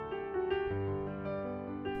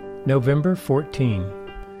November 14.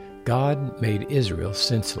 God made Israel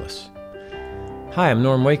senseless. Hi, I'm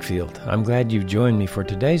Norm Wakefield. I'm glad you've joined me for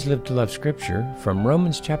today's Live to Love scripture from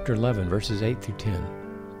Romans chapter 11, verses 8 through 10.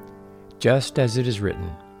 Just as it is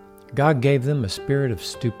written, God gave them a spirit of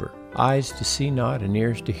stupor, eyes to see not and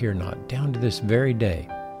ears to hear not, down to this very day.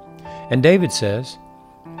 And David says,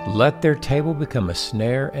 let their table become a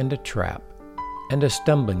snare and a trap, and a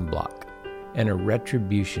stumbling block, and a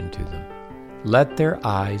retribution to them. Let their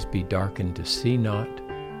eyes be darkened to see not,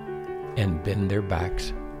 and bend their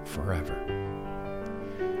backs forever.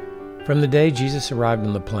 From the day Jesus arrived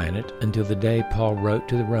on the planet until the day Paul wrote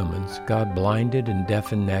to the Romans, God blinded and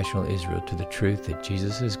deafened national Israel to the truth that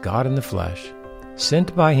Jesus is God in the flesh,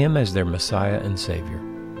 sent by him as their Messiah and Savior.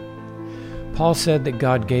 Paul said that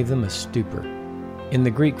God gave them a stupor. In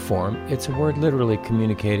the Greek form, it's a word literally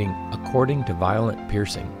communicating according to violent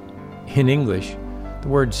piercing. In English, the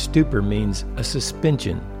word stupor means a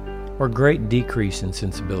suspension or great decrease in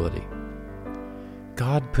sensibility.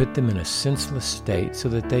 God put them in a senseless state so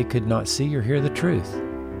that they could not see or hear the truth.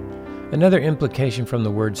 Another implication from the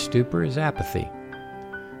word stupor is apathy.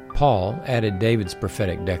 Paul added David's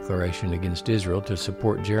prophetic declaration against Israel to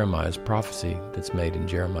support Jeremiah's prophecy that's made in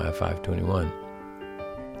Jeremiah 5:21.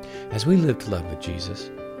 As we live to love with Jesus,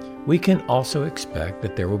 we can also expect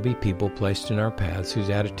that there will be people placed in our paths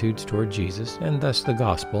whose attitudes toward Jesus, and thus the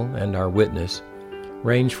gospel and our witness,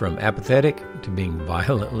 range from apathetic to being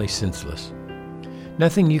violently senseless.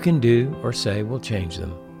 Nothing you can do or say will change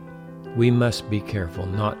them. We must be careful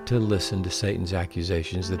not to listen to Satan's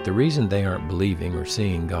accusations that the reason they aren't believing or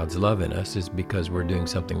seeing God's love in us is because we're doing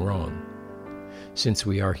something wrong. Since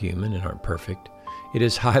we are human and aren't perfect, it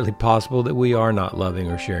is highly possible that we are not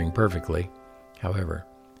loving or sharing perfectly. However,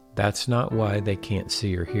 that's not why they can't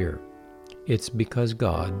see or hear. It's because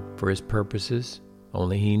God, for his purposes,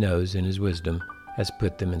 only he knows in his wisdom, has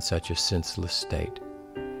put them in such a senseless state.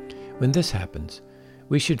 When this happens,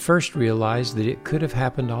 we should first realize that it could have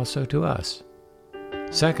happened also to us.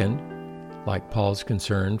 Second, like Paul's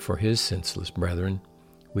concern for his senseless brethren,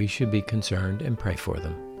 we should be concerned and pray for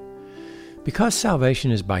them. Because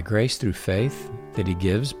salvation is by grace through faith that he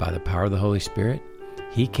gives by the power of the Holy Spirit,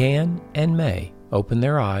 he can and may open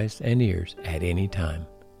their eyes and ears at any time,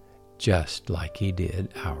 just like he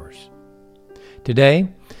did ours. Today,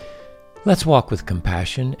 let's walk with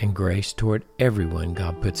compassion and grace toward everyone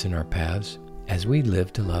God puts in our paths as we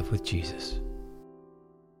live to love with Jesus.